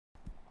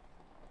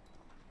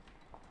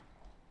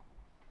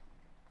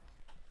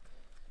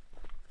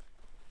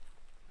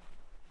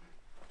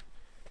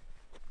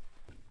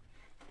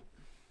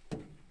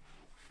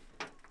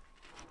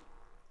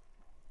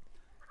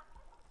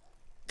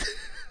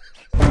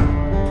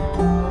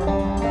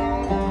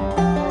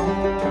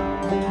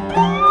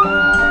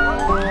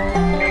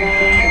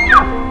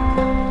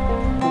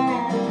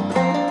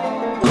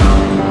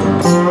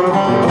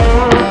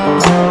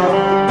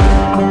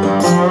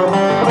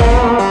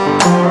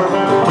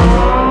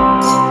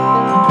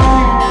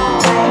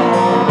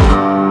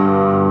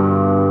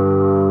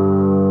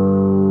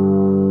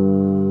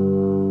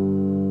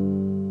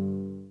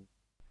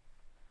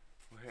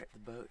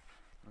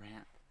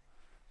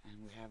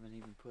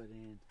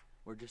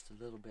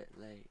bit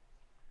late,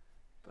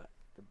 but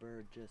the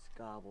bird just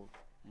gobbled,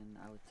 and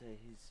I would say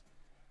he's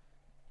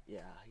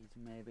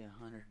maybe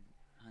 100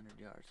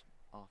 yards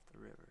off the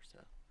river, so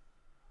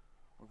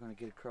we're gonna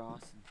get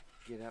across and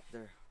get up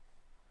there.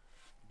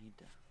 Need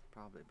to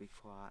probably be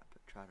quiet,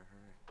 but try to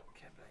hurry.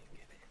 Okay, but I can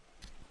get it.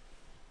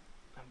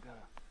 I'm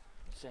gonna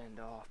send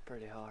off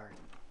pretty hard.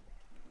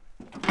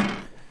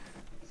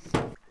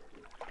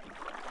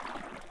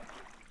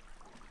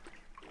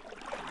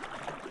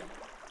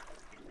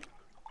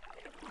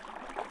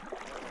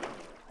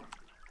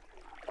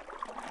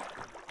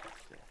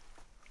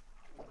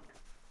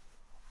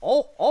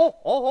 Oh, oh,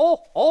 oh, oh,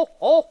 oh,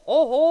 oh,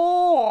 oh,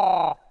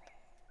 oh.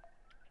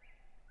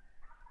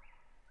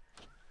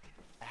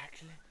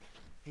 Actually,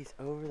 he's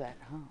over that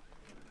hump.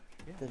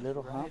 Yeah, The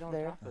little right hump on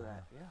there. top of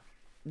that, yeah.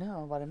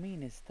 No, what I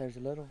mean is there's a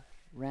little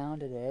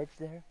rounded edge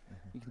there.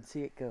 You can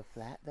see it go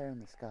flat there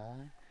in the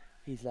sky.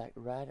 He's like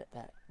right at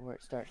that where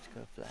it starts to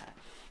go flat.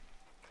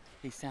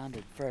 He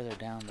sounded further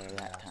down there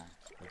that time.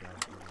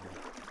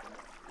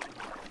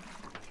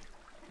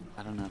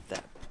 I don't know if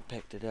that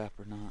picked it up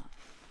or not,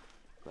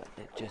 but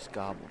it just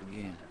gobbled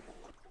again.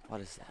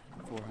 What is that,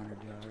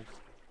 400 yards?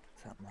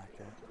 Something like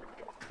that.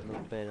 A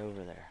little bit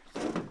over there.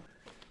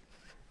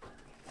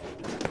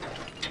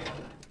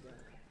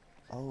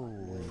 Holy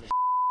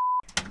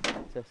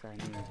Just I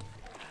knew.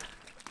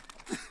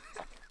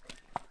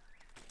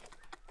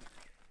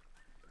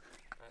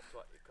 That's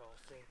what you call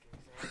sinking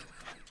sand.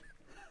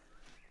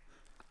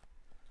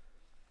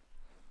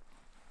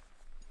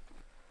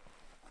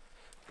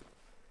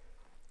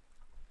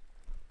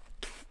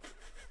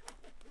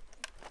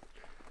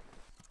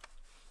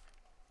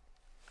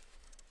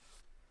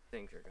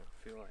 Things are gonna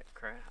feel like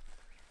crap.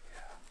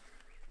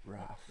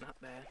 Rough.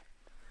 Not bad.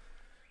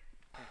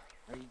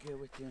 Are you good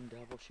with doing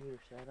double shooter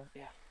setup?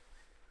 Yeah.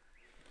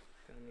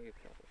 Gonna need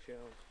a couple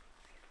shells.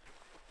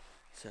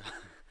 So,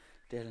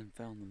 Dylan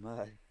fell in the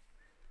mud,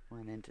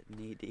 went into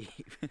knee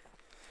deep,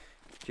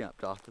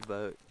 jumped off the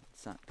boat,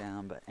 sunk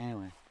down. But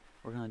anyway,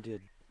 we're gonna do.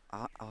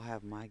 I'll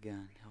have my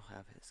gun, he'll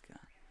have his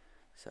gun.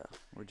 So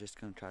we're just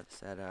gonna try to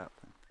set up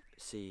and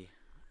see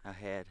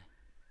ahead,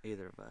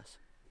 either of us.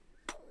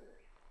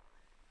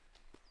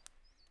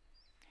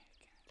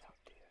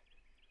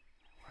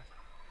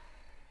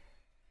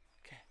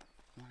 Okay,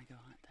 you wanna go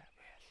hunt that?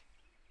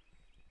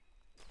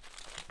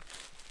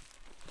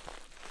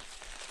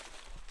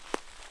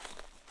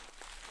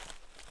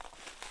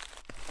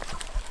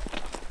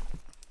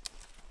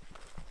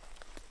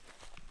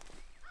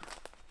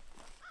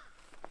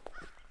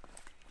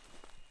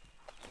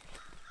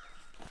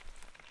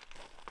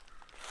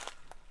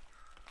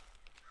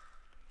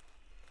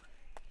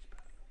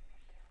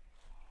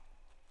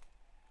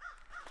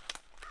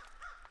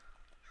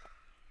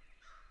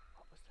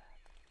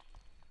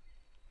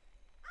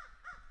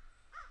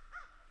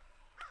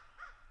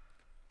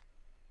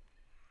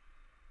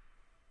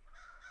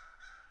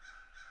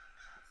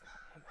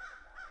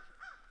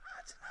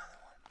 That's another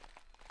one.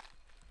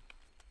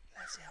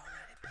 That's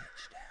already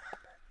pitched down,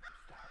 but I'm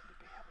starting to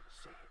be able to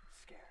see it.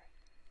 It's scary.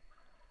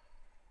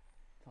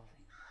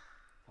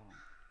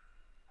 falling.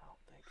 I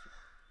don't think so.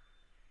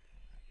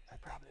 I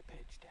probably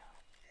pitched down.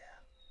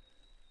 Yeah.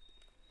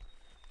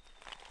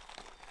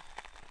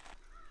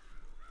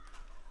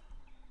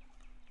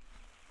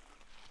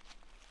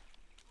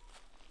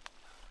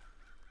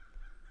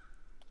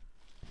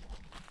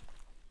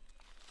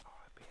 Oh,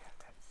 I'd be at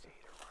that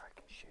cedar where I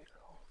can shoot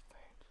her on the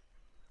fence.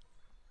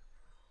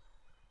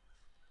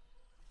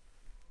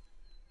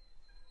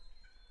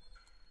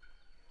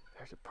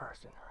 There's a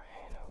person or a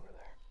hen over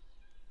there.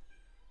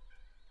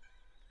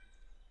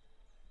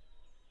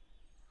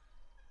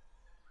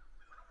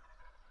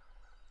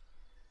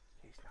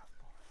 He's not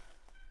far.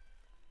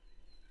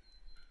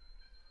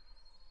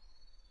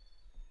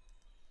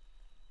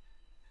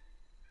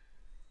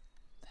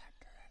 That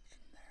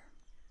direction there.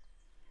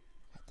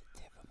 At the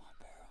tip of my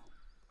barrel.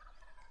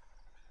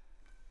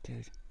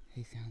 Dude,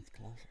 he sounds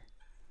closer.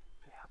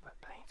 Yeah, but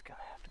Payne's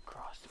gonna have to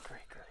cross the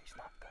creek or he's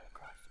not gonna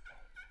cross the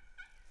fence.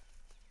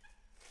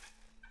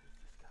 He's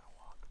just gonna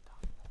walk on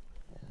top of that.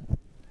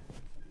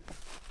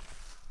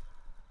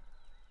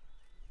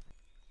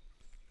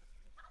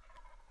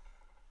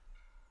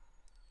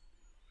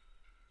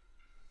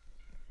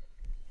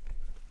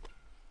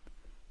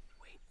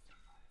 Wait.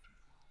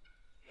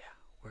 Yeah,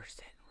 we're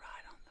sitting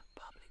right on the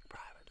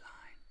public-private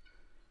line.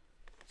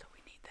 So we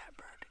need that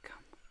bird to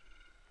come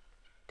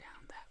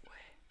down that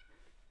way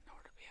in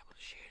order to be able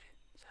to shoot it.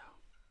 So,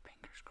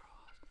 fingers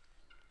crossed.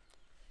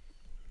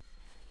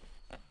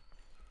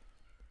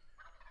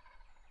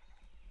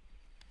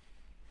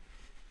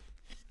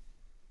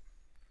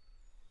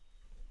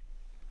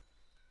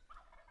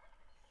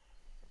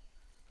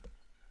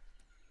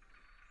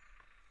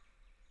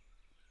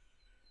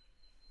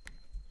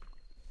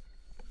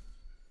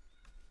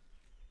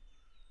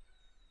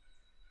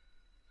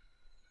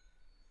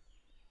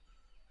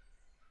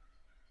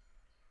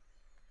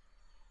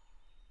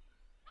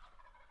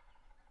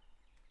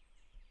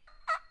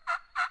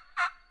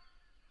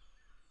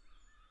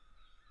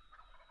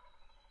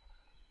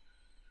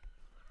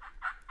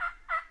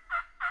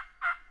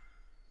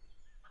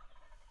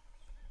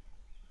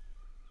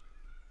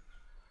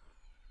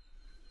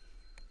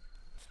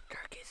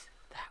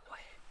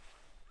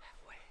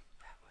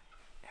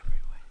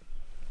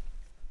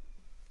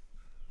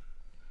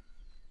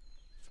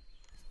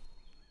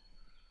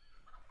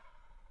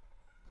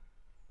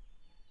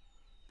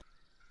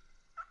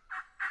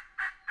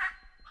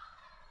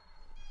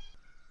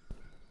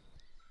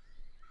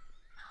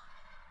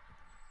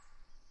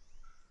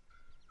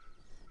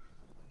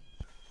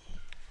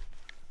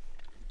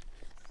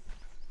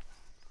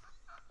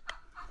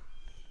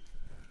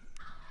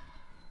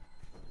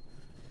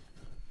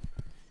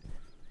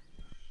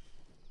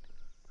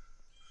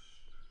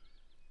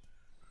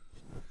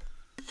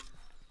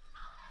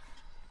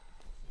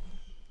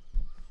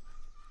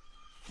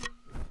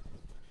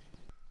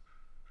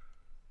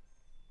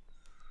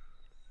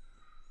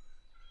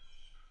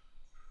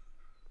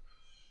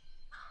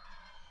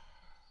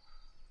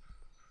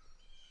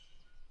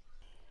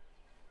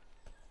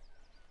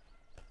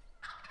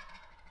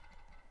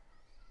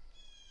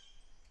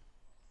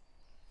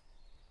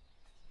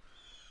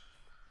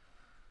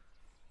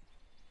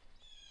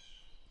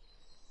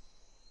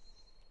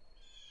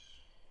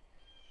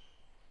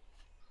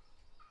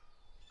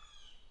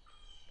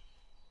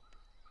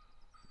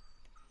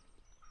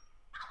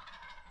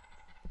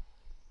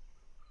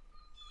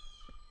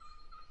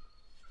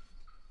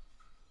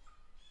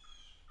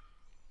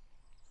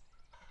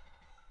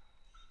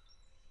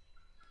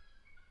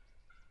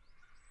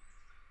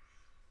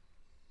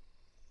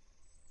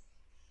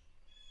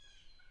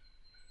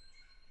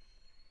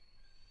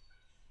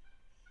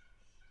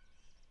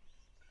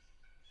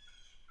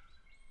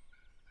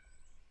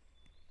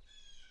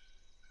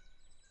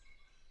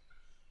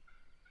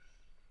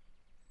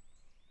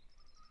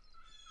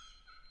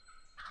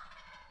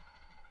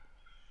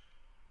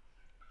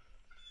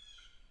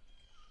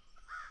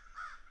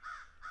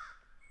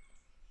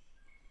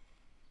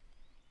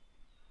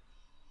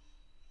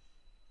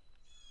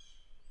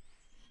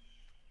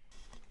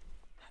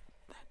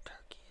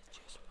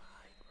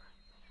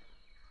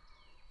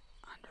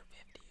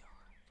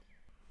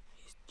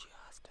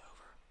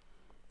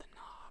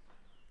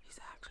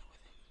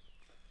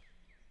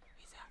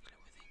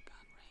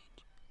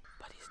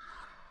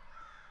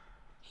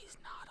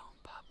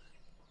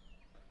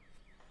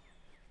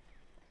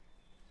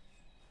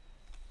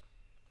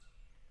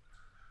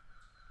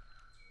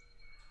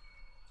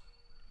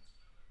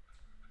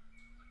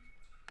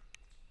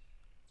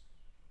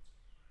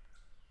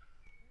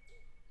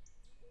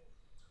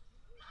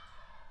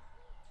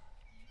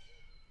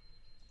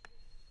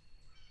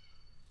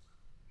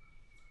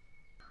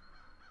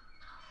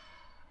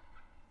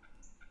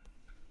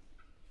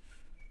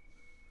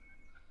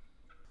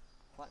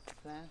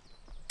 then?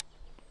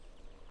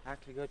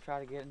 Actually go try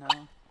to get another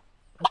one?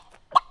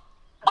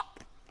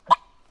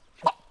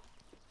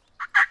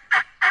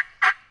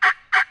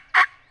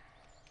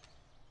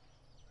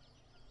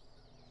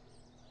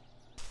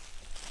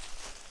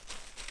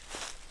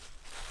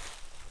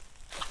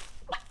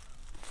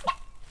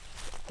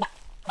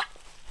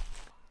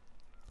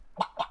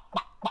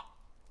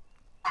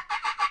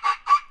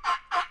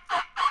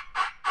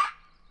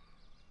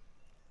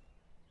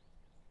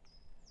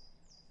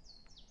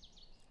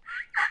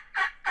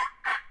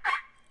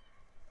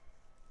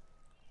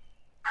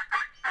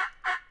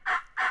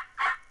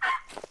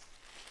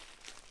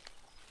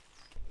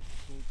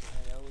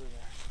 Right over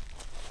there.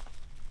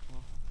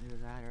 Well, either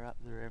that or up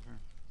the river.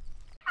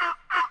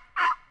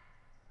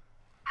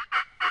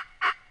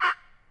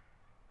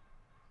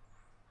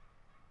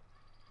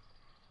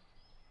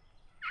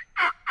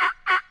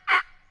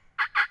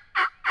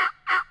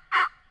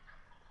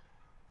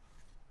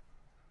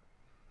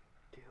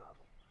 Two of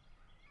them.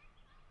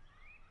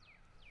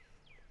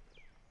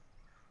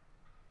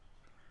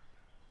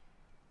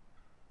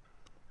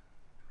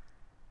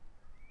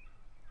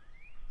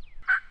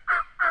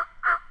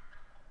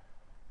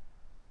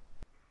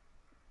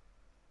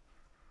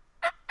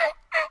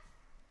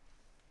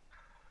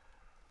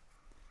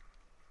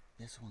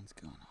 This one's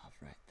going off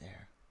right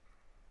there.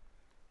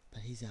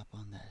 But he's up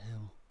on that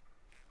hill.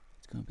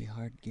 It's gonna be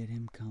hard to get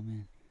him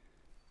coming.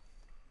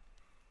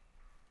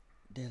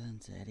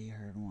 Dylan said he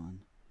heard one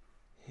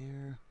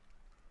here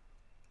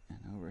and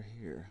over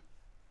here.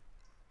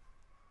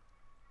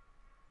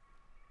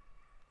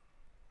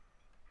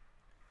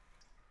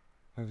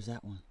 Where was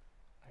that one?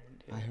 I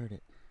didn't do I it. heard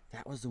it.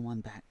 That was the one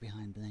back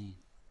behind Blaine.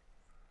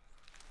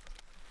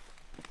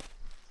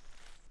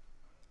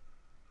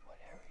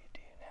 Whatever you do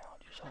now,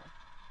 just hold.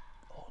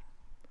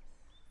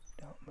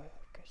 Don't move,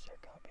 because they're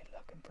going to be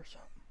looking for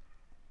something.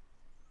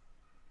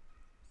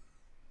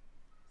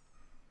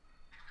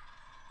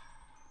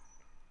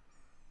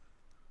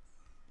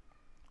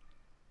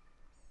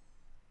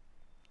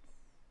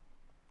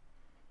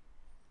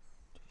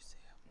 Do you see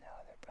him? No,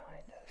 they're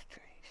behind those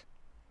trees.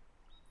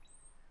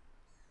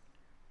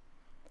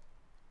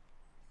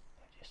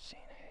 I just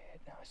seen a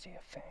head. Now I see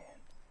a fan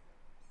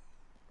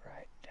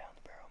right down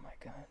the barrel of my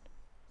gun.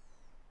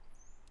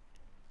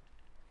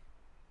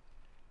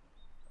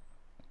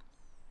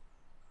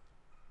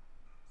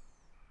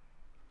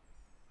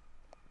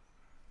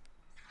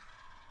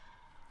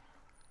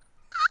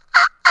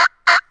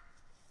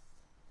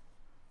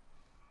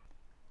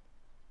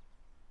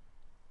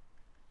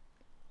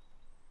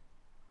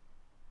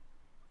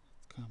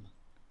 It's coming.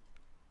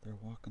 They're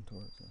walking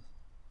towards us.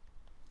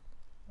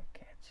 I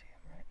can't see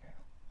him right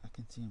now. I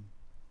can see him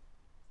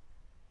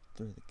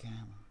through the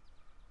camera.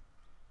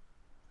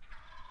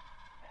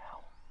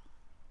 Ow.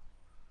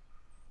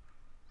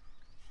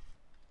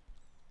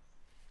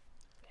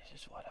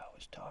 This is what I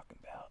was talking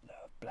about,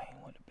 though. If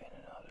Blaine would have been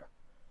another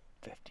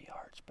 50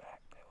 yards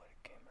back, they would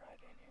have came right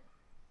in here.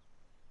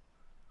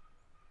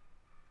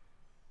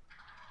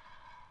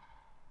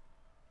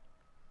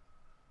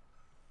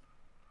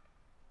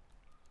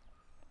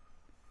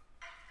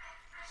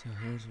 So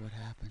here's what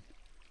happened.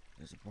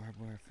 There's a barbed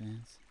wire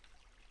fence.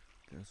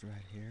 Goes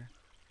right here.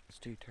 Those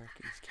two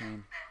turkeys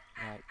came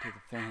right to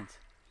the fence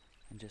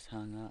and just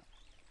hung up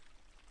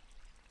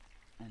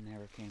and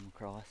never came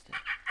across it.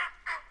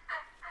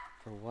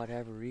 For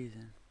whatever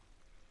reason,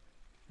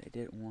 they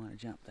didn't want to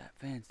jump that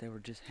fence. They were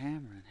just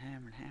hammering.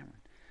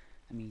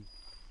 I mean,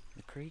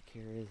 the creek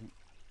here isn't,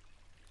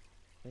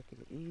 they could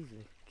have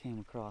easily came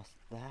across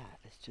that.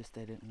 It's just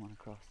they didn't want to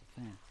cross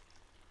the fence.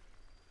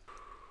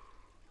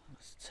 It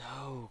was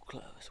so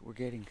close. We're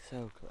getting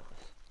so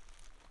close.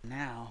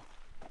 Now,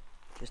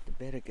 just a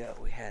bit ago,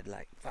 we had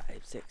like 5,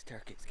 6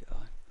 turkeys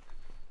going.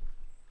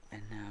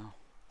 And now,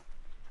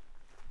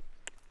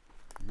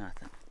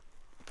 nothing.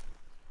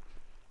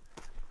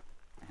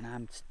 And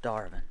I'm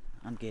starving.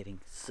 I'm getting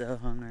so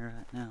hungry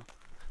right now.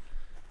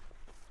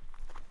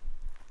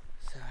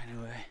 So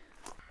anyway,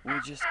 we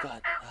just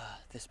got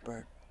this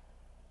bird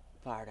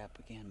fired up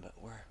again, but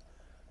we're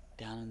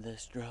down in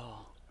this draw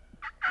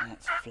and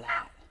it's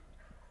flat.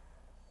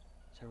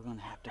 So we're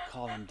gonna have to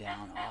call him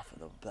down off of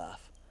the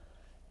bluff.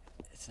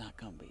 It's not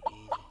gonna be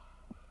easy.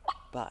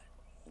 But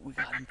we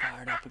got him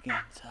fired up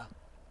again, so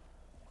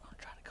we're gonna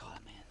try to call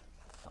him in.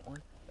 That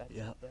one? That's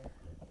Yep. up there?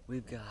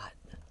 We've got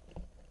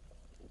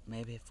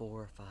maybe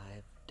 4 or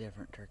 5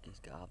 different turkeys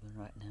gobbling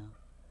right now.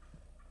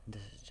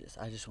 This is just,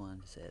 I just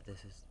wanted to say it.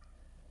 This is,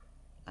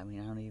 I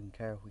mean, I don't even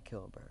care if we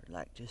kill a bird.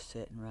 Like, just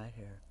sitting right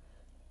here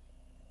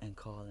and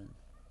calling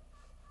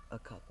a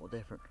couple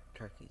different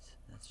turkeys.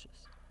 That's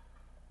just,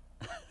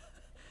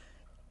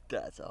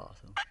 that's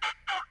awesome.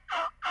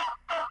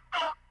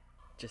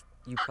 Just,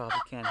 you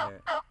probably can't hear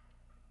it.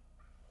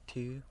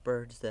 2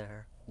 birds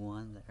there,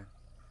 1 there.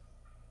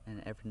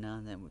 And every now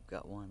and then we've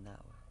got 1 that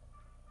way.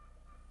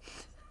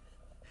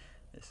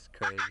 This is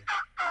crazy.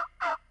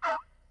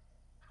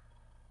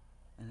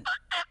 And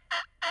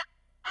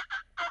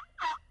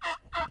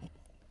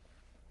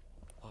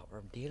what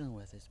we're dealing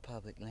with is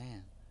public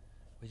land.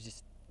 We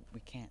just, we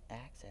can't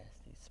access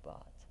these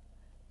spots.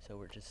 So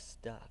we're just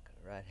stuck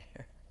right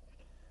here.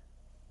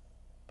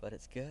 But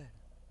it's good.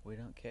 We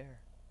don't care.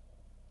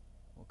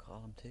 We'll call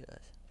them to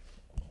us.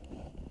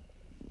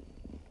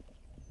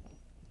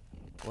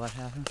 What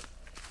happened?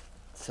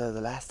 So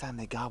the last time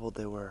they gobbled,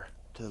 they were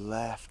to the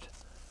left,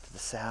 to the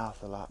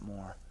south a lot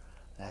more.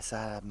 And I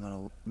decided I'm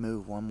going to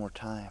move one more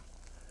time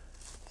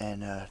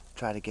and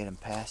try to get them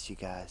past you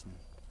guys. And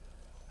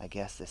I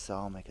guess they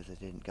saw me because they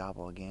didn't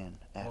gobble again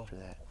after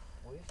that.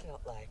 We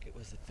felt like it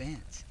was the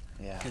fence.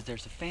 Yeah. Because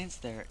there's a fence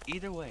there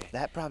either way.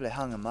 That probably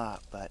hung them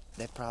up, but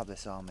they probably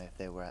saw me if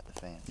they were at the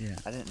fence. Yeah.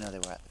 I didn't know they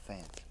were at the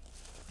fence.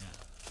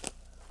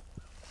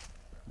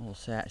 Little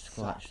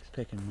Sasquatch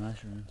picking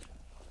mushrooms.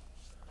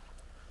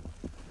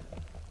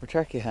 We're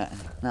turkey hunting,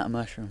 not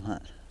mushroom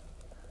hunting.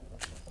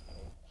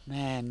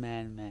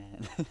 Man.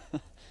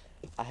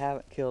 I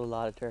haven't killed a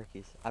lot of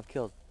turkeys. I've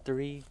killed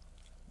 3,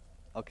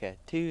 okay,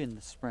 2 in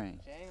the spring.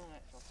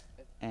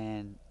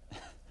 And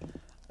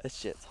this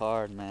shit's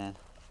hard, man.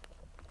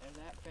 If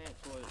that fence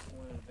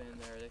would have been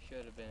there, they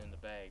should have been in the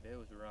bag. They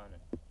was running.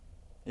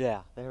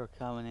 Yeah, they were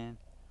coming in.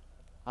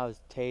 I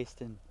was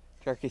tasting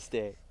turkey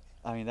steak.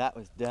 I mean, that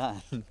was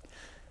done.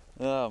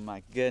 Oh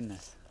my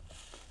goodness.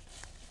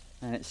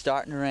 And it's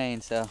starting to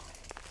rain, so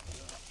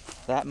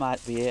that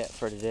might be it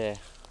for today.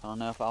 I don't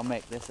know if I'll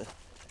make this a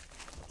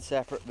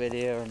separate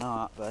video or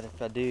not, but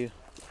if I do,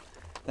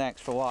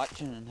 thanks for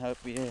watching, and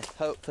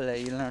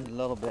hopefully you learned a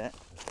little bit.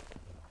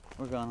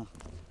 We're gonna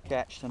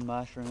catch some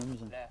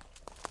mushrooms and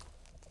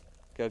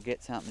go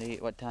get something to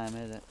eat. What time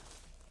is it?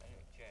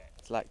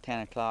 It's like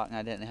 10 o'clock and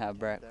I didn't have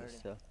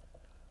breakfast, so.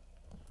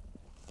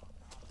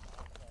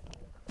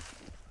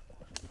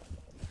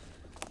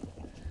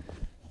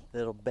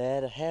 Little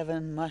bed of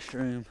heaven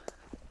mushroom.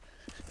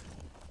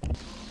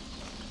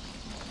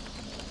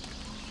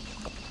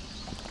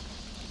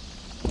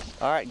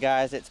 Alright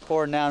guys, it's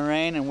pouring down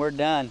rain and we're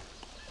done.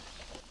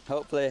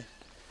 Hopefully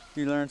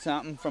you learned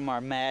something from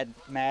our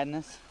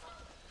madness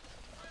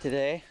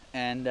today,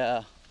 and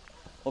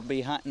we'll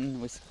be hunting.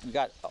 We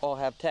all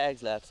have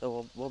tags left,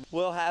 so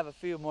we'll have a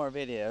few more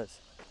videos.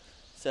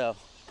 So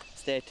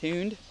stay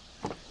tuned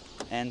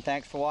and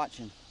thanks for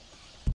watching.